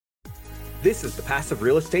This is the Passive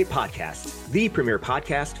Real Estate Podcast, the premier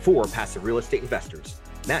podcast for passive real estate investors.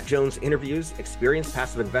 Matt Jones interviews experienced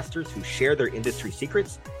passive investors who share their industry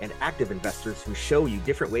secrets and active investors who show you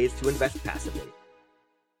different ways to invest passively.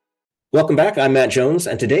 Welcome back. I'm Matt Jones,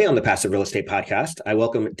 and today on the Passive Real Estate Podcast, I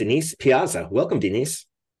welcome Denise Piazza. Welcome, Denise.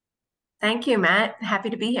 Thank you, Matt. Happy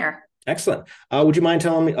to be here. Excellent. Would you mind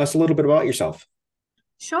telling us a little bit about yourself?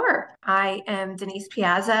 Sure. I am Denise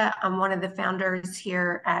Piazza. I'm one of the founders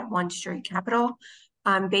here at One Street Capital.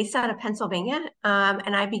 I'm based out of Pennsylvania,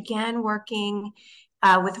 and I began working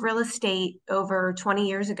with real estate over 20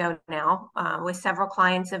 years ago now with several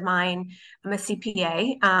clients of mine. I'm a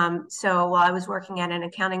CPA. So while I was working at an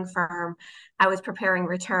accounting firm, I was preparing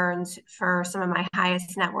returns for some of my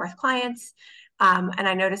highest net worth clients. And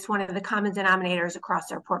I noticed one of the common denominators across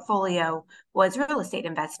their portfolio was real estate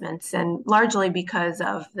investments, and largely because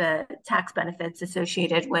of the tax benefits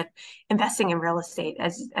associated with investing in real estate,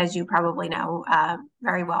 as you probably know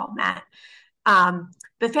very well, Matt.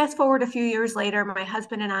 But fast forward a few years later, my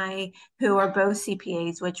husband and I, who are both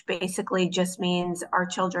CPAs, which basically just means our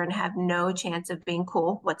children have no chance of being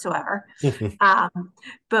cool whatsoever.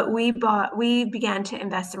 But we began to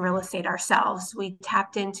invest in real estate ourselves. We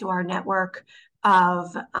tapped into our network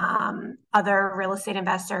of other real estate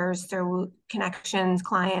investors through connections,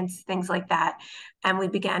 clients, things like that. And we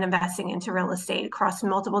began investing into real estate across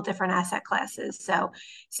multiple different asset classes. So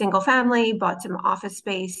single family, bought some office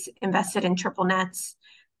space, invested in triple nets,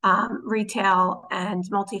 retail, and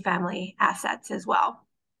multifamily assets as well.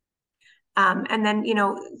 And then,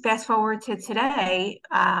 fast forward to today,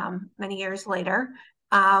 many years later,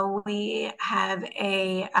 we have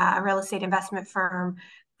a real estate investment firm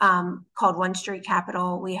called One Street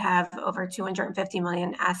Capital. We have over 250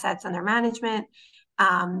 million assets under management,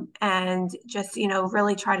 and just,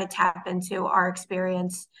 really try to tap into our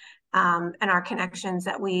experience and our connections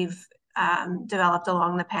that we've developed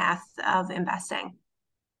along the path of investing.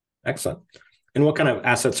 Excellent. And what kind of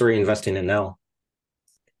assets are you investing in now?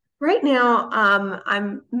 Right now,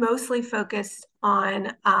 I'm mostly focused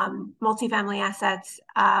on multifamily assets.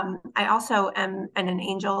 I also am an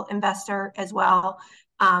angel investor as well.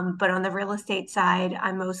 But on the real estate side,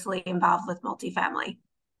 I'm mostly involved with multifamily.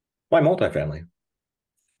 Why multifamily?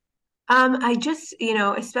 I just,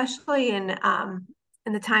 especially in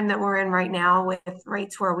the time that we're in right now with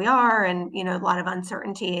rates where we are and, a lot of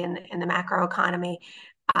uncertainty in the macro economy,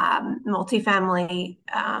 multifamily,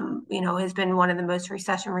 has been one of the most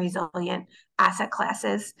recession resilient asset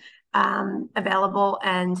classes available,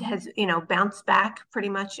 and has, bounced back pretty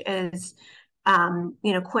much as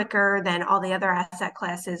quicker than all the other asset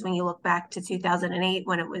classes when you look back to 2008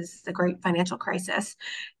 when it was the great financial crisis.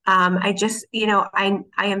 I just, I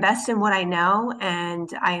invest in what I know, and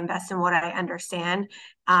I invest in what I understand.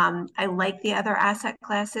 I like the other asset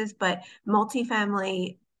classes, but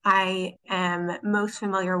multifamily I am most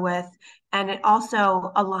familiar with, and it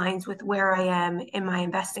also aligns with where I am in my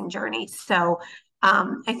investing journey. So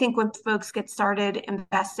I think when folks get started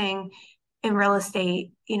investing in real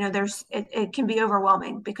estate, it can be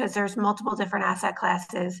overwhelming because there's multiple different asset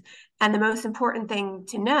classes. And the most important thing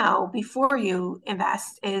to know before you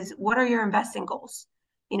invest is, what are your investing goals?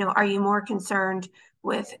 Are you more concerned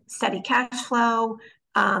with steady cash flow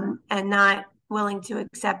and not willing to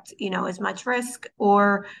accept, as much risk?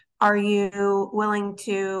 Or are you willing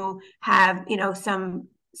to have,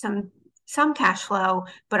 some cash flow,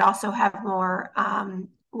 but also have more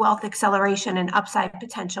wealth acceleration and upside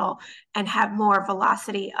potential, and have more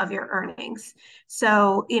velocity of your earnings?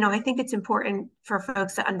 So, I think it's important for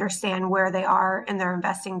folks to understand where they are in their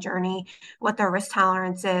investing journey, what their risk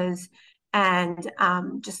tolerance is, and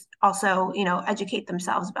just also, educate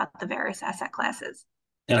themselves about the various asset classes.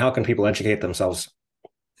 And how can people educate themselves?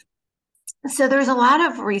 So there's a lot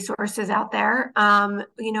of resources out there.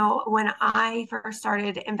 When I first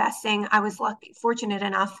started investing, I was fortunate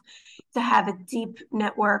enough to have a deep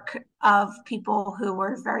network of people who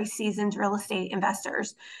were very seasoned real estate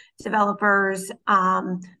investors, developers,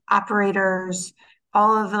 operators.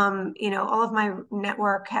 All of them, all of my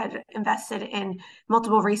network had invested in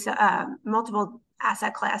multiple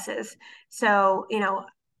asset classes. So,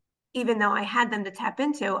 even though I had them to tap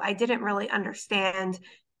into, I didn't really understand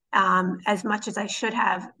as much as I should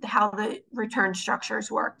have how the return structures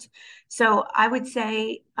worked. So I would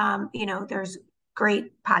say, there's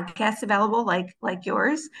great podcasts available like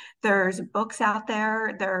yours. There's books out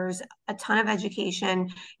there. There's a ton of education.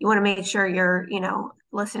 You want to make sure you're,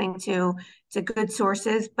 listening to good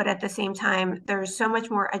sources, but at the same time, there's so much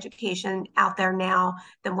more education out there now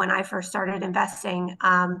than when I first started investing.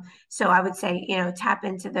 So I would say, tap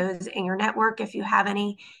into those in your network if you have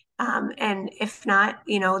any. And if not,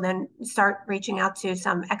 then start reaching out to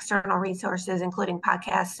some external resources, including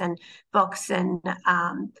podcasts and books and,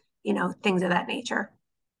 things of that nature.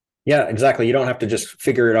 Yeah, exactly. You don't have to just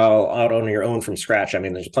figure it all out on your own from scratch. I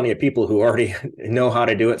mean, there's plenty of people who already know how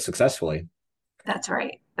to do it successfully. That's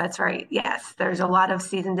right. That's right. Yes, there's a lot of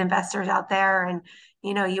seasoned investors out there, and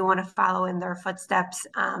you want to follow in their footsteps,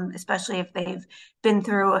 especially if they've been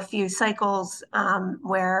through a few cycles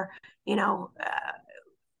where you know.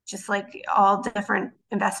 Just like all different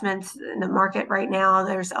investments in the market right now,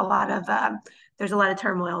 there's a lot of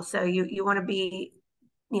turmoil. So you want to be,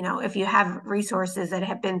 if you have resources that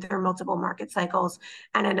have been through multiple market cycles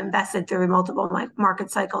and have invested through multiple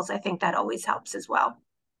market cycles, I think that always helps as well.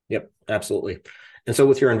 Yep, absolutely. And so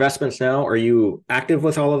with your investments now, are you active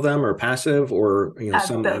with all of them or passive or,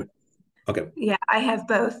 some? Both. Okay. Yeah, I have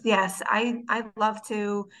both. Yes, I love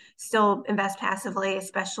to still invest passively,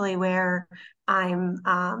 especially where I'm,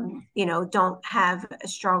 don't have a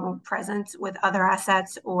strong presence with other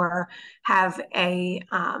assets or have a,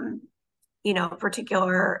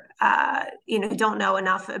 particular, don't know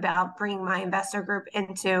enough about bringing my investor group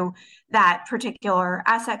into that particular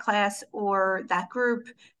asset class or that group.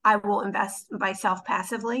 I will invest myself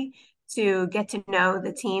passively to get to know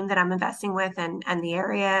the team that I'm investing with and the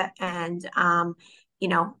area and,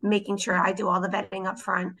 making sure I do all the vetting up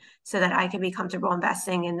front so that I can be comfortable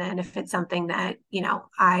investing. And then if it's something that,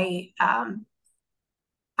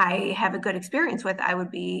 I have a good experience with, I would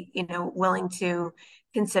be, willing to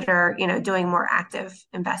consider, doing more active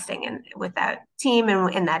investing in with that team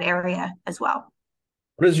and in that area as well.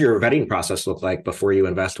 What does your vetting process look like before you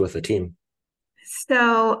invest with a team?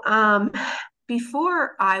 So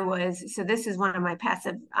so this is one of my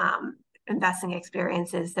passive investing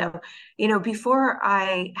experiences. So, before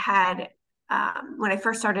I had when I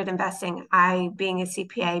first started investing, being a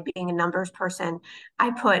CPA, being a numbers person,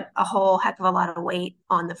 I put a whole heck of a lot of weight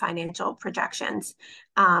on the financial projections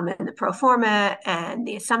and the pro forma and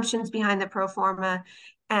the assumptions behind the pro forma.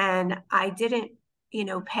 And I didn't,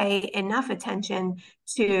 pay enough attention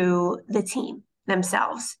to the team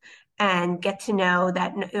themselves and get to know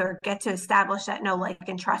that or get to establish that know, like,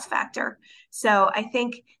 and trust factor. So I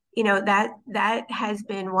think that has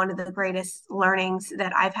been one of the greatest learnings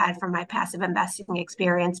that I've had from my passive investing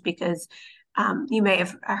experience because you may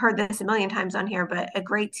have heard this a million times on here, but a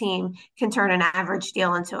great team can turn an average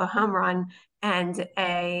deal into a home run, and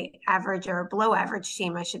a average or below average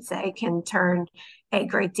team, I should say, can turn a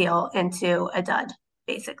great deal into a dud,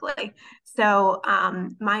 basically. So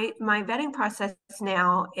my vetting process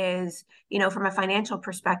now is, from a financial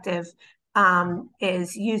perspective,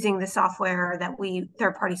 is using the software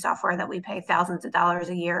third party software that we pay thousands of dollars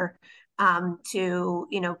a year to,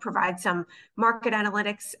 provide some market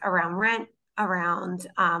analytics around rent, around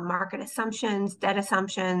market assumptions, debt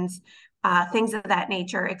assumptions, things of that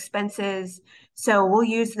nature, expenses. So we'll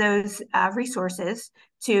use those resources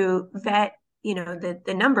to vet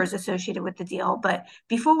the numbers associated with the deal. But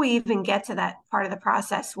before we even get to that part of the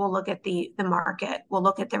process, we'll look at the market. We'll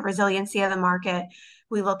look at the resiliency of the market.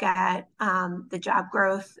 We look at the job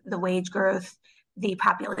growth, the wage growth, the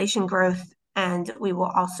population growth, and we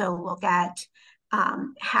will also look at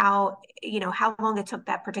how long it took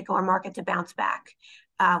that particular market to bounce back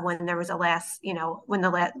when there was when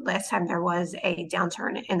the last time there was a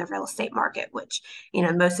downturn in the real estate market, which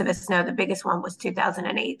most of us know the biggest one was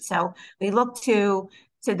 2008. So we look to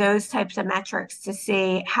those types of metrics to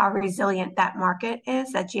see how resilient that market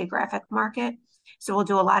is, that geographic market. So we'll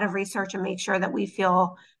do a lot of research and make sure that we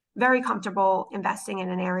feel very comfortable investing in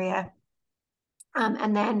an area.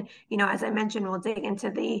 And then, as I mentioned, we'll dig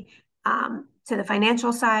into the to the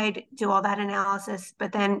financial side, do all that analysis.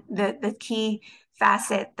 But then the key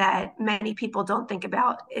facet that many people don't think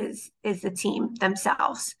about is the team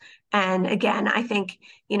themselves. And again, I think,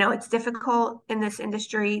 it's difficult in this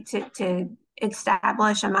industry to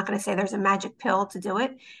establish. I'm not going to say there's a magic pill to do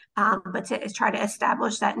it, but to try to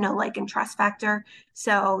establish that know, like, and trust factor.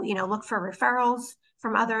 So, look for referrals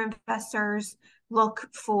from other investors, look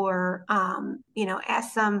for,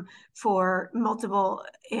 ask them for multiple,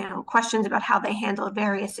 questions about how they handled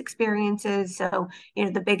various experiences. So,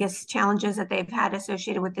 the biggest challenges that they've had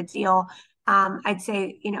associated with the deal. I'd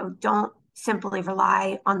say, don't simply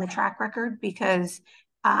rely on the track record because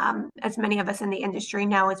as many of us in the industry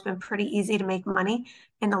know, it's been pretty easy to make money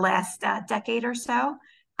in the last decade or so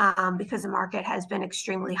because the market has been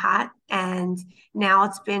extremely hot. And now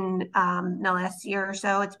it's been the last year or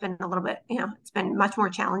so, it's been a little bit, it's been much more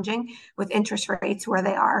challenging with interest rates where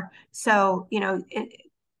they are. So,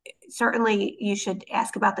 certainly you should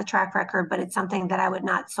ask about the track record, but it's something that I would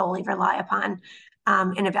not solely rely upon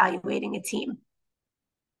in evaluating a team.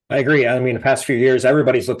 I agree. I mean, the past few years,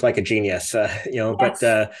 everybody's looked like a genius, but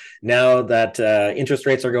Yes. now that interest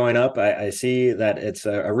rates are going up, I see that it's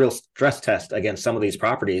a real stress test against some of these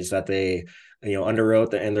properties that they,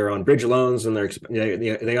 underwrote and they're on bridge loans and they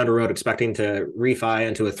underwrote expecting to refi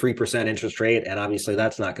into a 3% interest rate. And obviously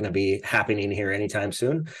that's not going to be happening here anytime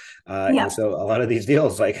soon. And Yep. so a lot of these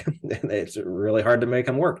deals, like it's really hard to make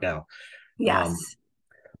them work now. Um, Yes.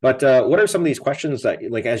 but what are some of these questions that,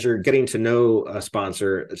 like, as you're getting to know a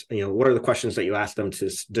sponsor, what are the questions that you ask them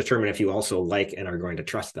to determine if you also like and are going to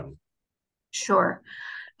trust them? Sure.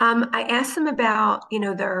 I asked them about,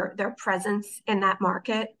 their presence in that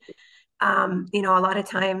market. A lot of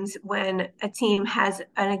times when a team has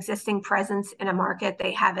an existing presence in a market,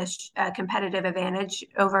 they have a competitive advantage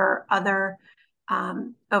over other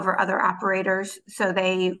operators. So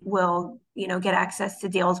they will, get access to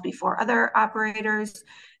deals before other operators.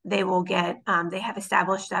 They have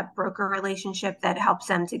established that broker relationship that helps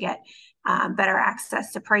them to get better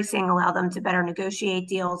access to pricing, allow them to better negotiate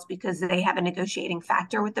deals because they have a negotiating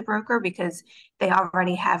factor with the broker because they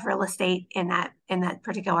already have real estate in that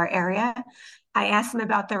particular area. I asked them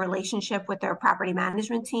about their relationship with their property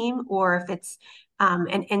management team, or if it's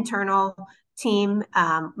an internal team,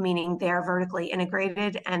 meaning they're vertically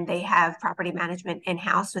integrated and they have property management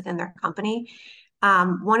in-house within their company.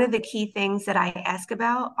 One of the key things that I ask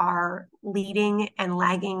about are leading and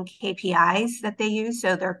lagging KPIs that they use.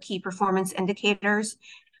 So their key performance indicators,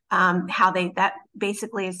 that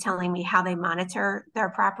basically is telling me how they monitor their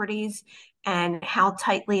properties and how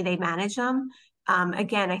tightly they manage them.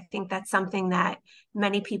 Again, I think that's something that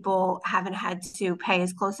many people haven't had to pay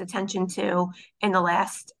as close attention to in the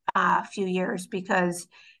last few years because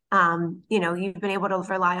you've been able to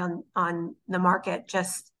rely on the market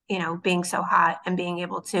just being so hot and being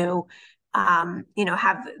able to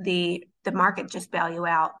have the market just bail you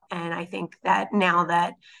out. And I think that now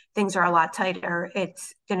that things are a lot tighter,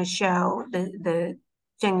 it's going to show the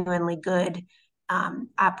genuinely good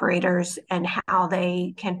operators and how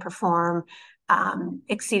they can perform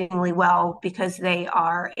exceedingly well because they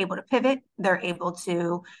are able to pivot. They're able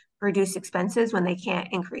to reduce expenses when they can't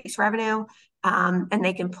increase revenue. And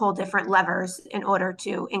they can pull different levers in order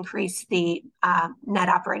to increase the net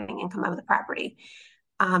operating income of the property.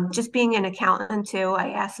 Just being an accountant too,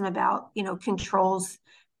 I asked them about, controls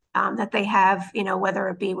that they have, whether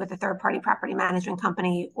it be with a third party property management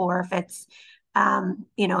company or if it's, an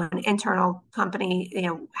internal company,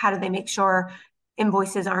 how do they make sure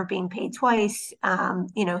invoices aren't being paid twice?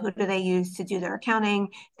 Who do they use to do their accounting?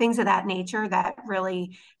 Things of that nature that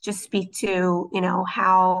really just speak to,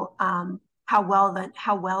 how well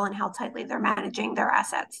and how tightly they're managing their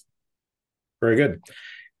assets. Very good.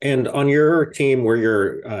 And on your team, where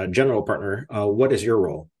you're a general partner, what is your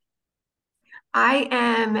role?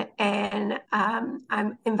 I'm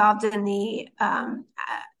involved in the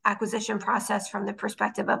acquisition process from the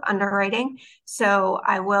perspective of underwriting. So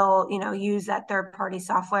I will, use that third party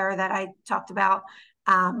software that I talked about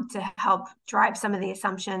to help drive some of the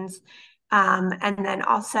assumptions. And then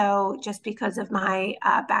also, just because of my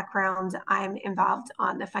background, I'm involved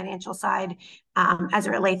on the financial side as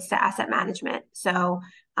it relates to asset management. So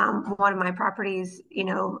one of my properties,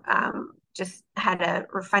 just had a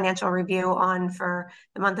financial review on for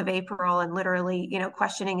the month of April and literally,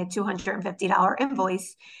 questioning a $250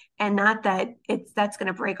 invoice. And not that that's going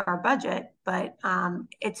to break our budget, but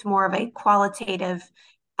it's more of a qualitative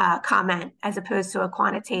comment as opposed to a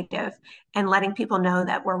quantitative, and letting people know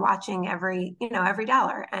that we're watching every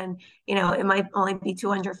dollar. And, it might only be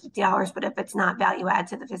 $250, but if it's not value add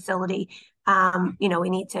to the facility, we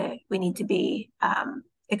need to be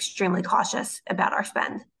extremely cautious about our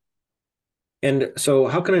spend. And so,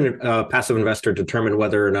 how can a passive investor determine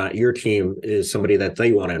whether or not your team is somebody that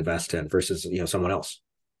they want to invest in versus someone else?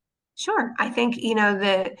 Sure. I think,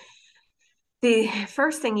 the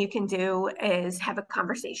first thing you can do is have a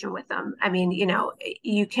conversation with them. I mean,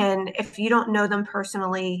 you can, if you don't know them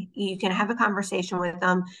personally, you can have a conversation with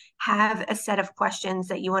them, have a set of questions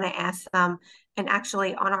that you want to ask them. And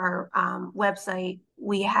actually, on our website,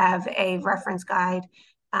 we have a reference guide.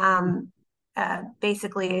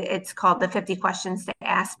 Basically, it's called the 50 questions to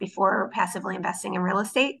ask before passively investing in real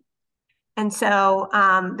estate. And so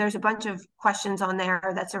there's a bunch of questions on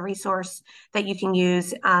there. That's a resource that you can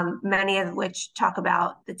use, many of which talk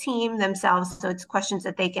about the team themselves. So it's questions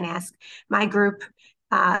that they can ask my group.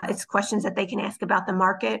 It's questions that they can ask about the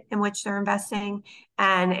market in which they're investing.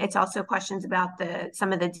 And it's also questions about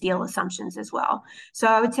some of the deal assumptions as well. So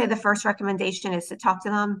I would say the first recommendation is to talk to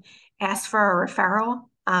them, ask for a referral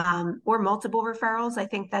or multiple referrals. I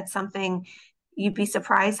think that's something you'd be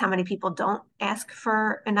surprised how many people don't ask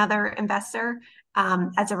for another investor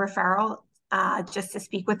as a referral, just to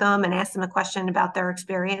speak with them and ask them a question about their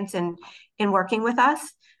experience in working with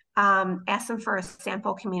us. Ask them for a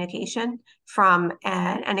sample communication from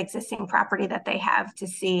an existing property that they have to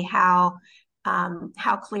see how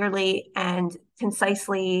clearly and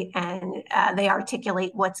concisely and they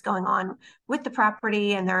articulate what's going on with the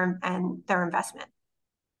property and their investment.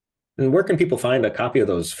 And where can people find a copy of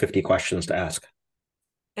those 50 questions to ask?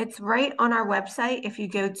 It's right on our website. If you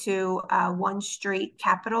go to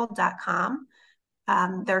onestreetcapital.com,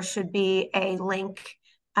 there should be a link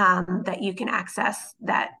that you can access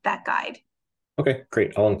that guide. Okay,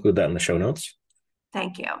 great. I'll include that in the show notes.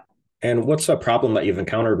 Thank you. And what's a problem that you've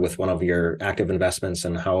encountered with one of your active investments,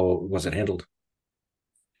 and how was it handled?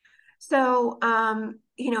 So,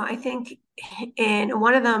 I think in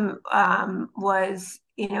one of them was,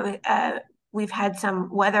 we've had some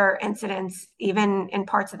weather incidents, even in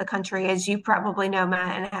parts of the country, as you probably know,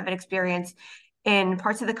 Matt, and have an experience in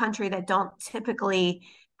parts of the country that don't typically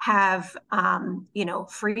have,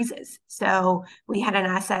 freezes. So we had an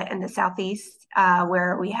asset in the Southeast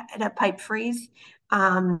where we had a pipe freeze,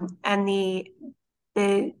 and the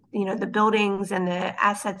buildings and the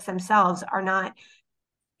assets themselves are not,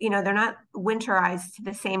 they're not winterized to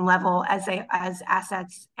the same level as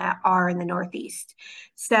assets are in the Northeast.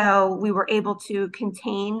 So we were able to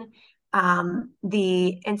contain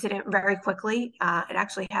the incident very quickly. It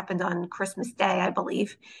actually happened on Christmas Day, I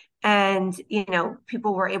believe. And,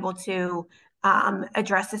 people were able to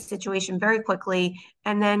address the situation very quickly.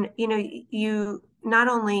 And then, you not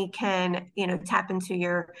only can, tap into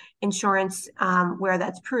your insurance where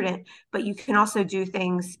that's prudent, but you can also do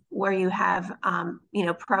things where you have,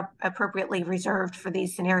 appropriately reserved for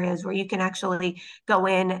these scenarios where you can actually go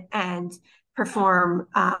in and perform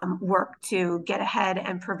work to get ahead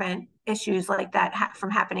and prevent issues like that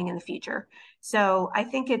from happening in the future. So I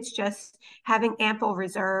think it's just having ample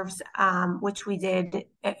reserves, which we did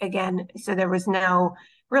again. So there was no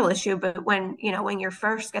real issue, but when you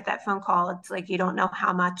first get that phone call, it's like you don't know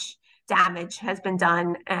how much damage has been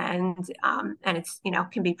done, and it's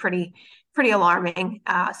can be pretty alarming.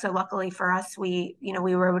 So luckily for us, we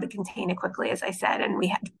were able to contain it quickly, as I said, and we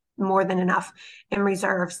had more than enough in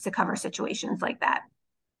reserves to cover situations like that.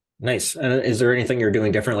 Nice. And is there anything you're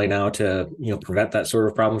doing differently now to prevent that sort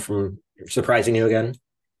of problem from surprising you again?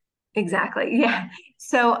 Exactly. Yeah.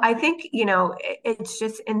 So I think, it's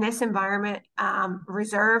just in this environment,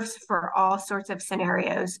 reserves for all sorts of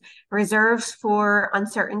scenarios, reserves for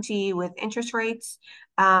uncertainty with interest rates,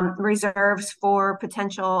 reserves for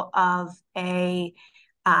potential of of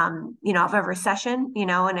a recession,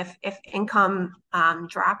 and if income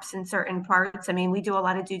drops in certain parts. I mean, we do a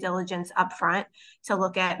lot of due diligence upfront to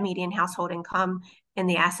look at median household income in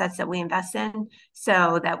the assets that we invest in,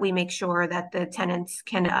 so that we make sure that the tenants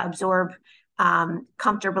can absorb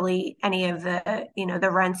comfortably any of the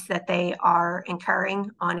rents that they are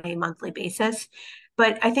incurring on a monthly basis.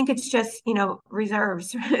 But I think it's just,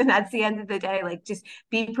 reserves. And that's the end of the day. Like, just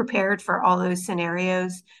be prepared for all those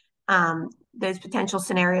scenarios, those potential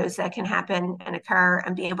scenarios that can happen and occur,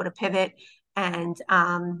 and be able to pivot and,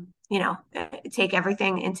 take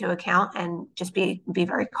everything into account and just be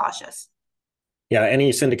very cautious. Yeah,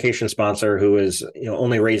 any syndication sponsor who is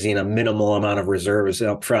only raising a minimal amount of reserves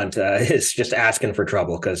up front is just asking for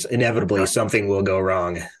trouble, because inevitably something will go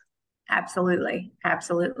wrong. Absolutely.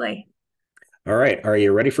 Absolutely. All right. Are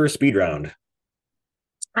you ready for a speed round?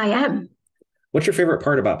 I am. What's your favorite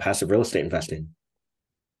part about passive real estate investing?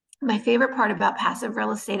 My favorite part about passive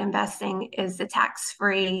real estate investing is the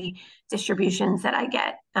tax-free distributions that I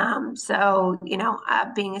get. So,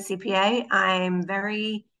 being a CPA, I'm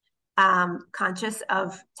very conscious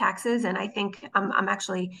of taxes. And I think I'm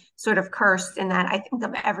actually sort of cursed in that I think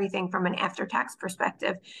of everything from an after-tax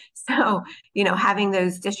perspective. So, having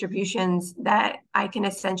those distributions that I can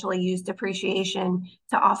essentially use depreciation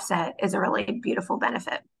to offset is a really beautiful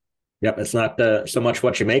benefit. Yep. It's not so much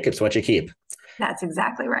what you make, it's what you keep. That's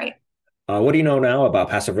exactly right. What do you know now about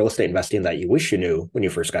passive real estate investing that you wish you knew when you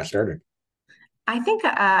first got started? I think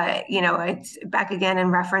it's back again in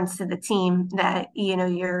reference to the team that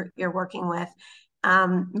you're working with.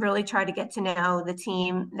 Really try to get to know the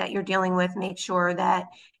team that you're dealing with. Make sure that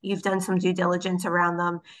you've done some due diligence around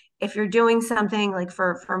them. If you're doing something like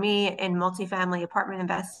for me in multifamily apartment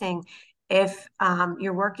investing, if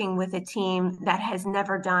you're working with a team that has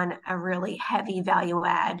never done a really heavy value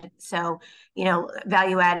add. So,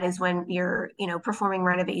 value add is when you're, performing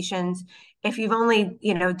renovations if you've only,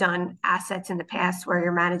 done assets in the past where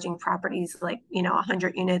you're managing properties like,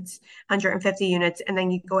 100 units, 150 units, and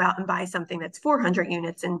then you go out and buy something that's 400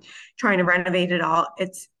 units and trying to renovate it all,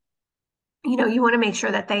 you want to make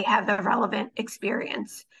sure that they have the relevant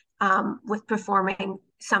experience with performing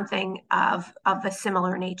something of a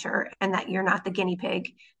similar nature, and that you're not the guinea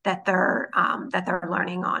pig that they're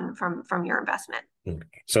learning on from your investment.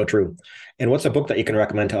 So true. And what's a book that you can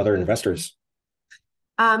recommend to other investors?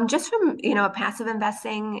 Just from a passive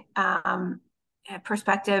investing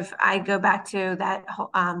perspective, I go back to that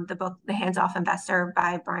the book, The Hands-Off Investor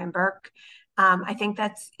by Brian Burke. I think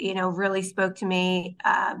that's really spoke to me,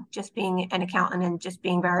 just being an accountant and just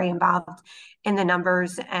being very involved in the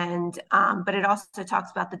numbers, and but it also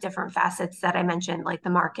talks about the different facets that I mentioned, like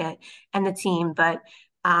the market and the team. But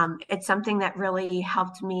it's something that really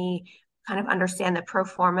helped me kind of understand the pro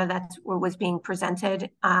forma that was being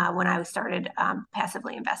presented when I started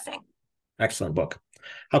passively investing. Excellent book.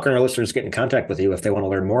 How can our listeners get in contact with you if they want to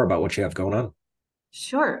learn more about what you have going on?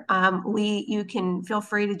 Sure. You can feel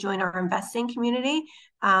free to join our investing community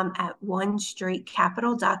at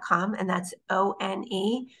onestreetcapital.com, and that's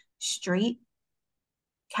ONE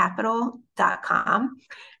streetcapital.com.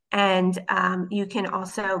 And you can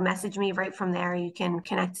also message me right from there. You can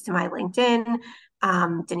connect to my LinkedIn,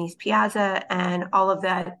 Denise Piazza, and all of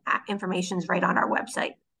that information is right on our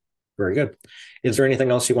website. Very good. Is there anything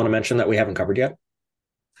else you want to mention that we haven't covered yet?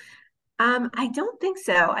 I don't think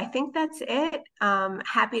so. I think that's it.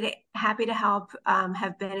 Happy to help.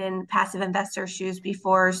 Have been in passive investor shoes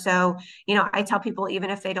before, so I tell people,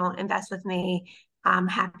 even if they don't invest with me, I'm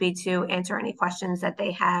happy to answer any questions that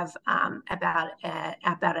they have about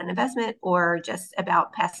an investment or just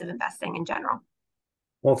about passive investing in general.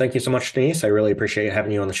 Well, thank you so much, Denise. I really appreciate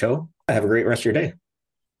having you on the show. Have a great rest of your day.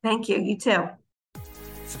 Thank you. You too.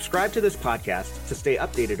 Subscribe to this podcast to stay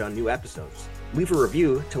updated on new episodes. Leave a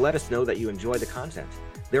review to let us know that you enjoy the content.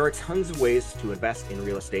 There are tons of ways to invest in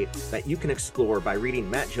real estate that you can explore by reading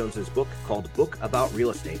Matt Jones's book called Book About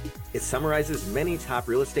Real Estate. It summarizes many top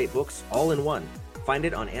real estate books all in one. Find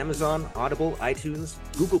it on Amazon, Audible, iTunes,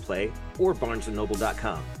 Google Play, or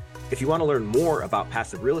barnesandnoble.com. If you want to learn more about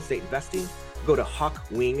passive real estate investing, go to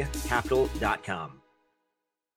hawkwingcapital.com.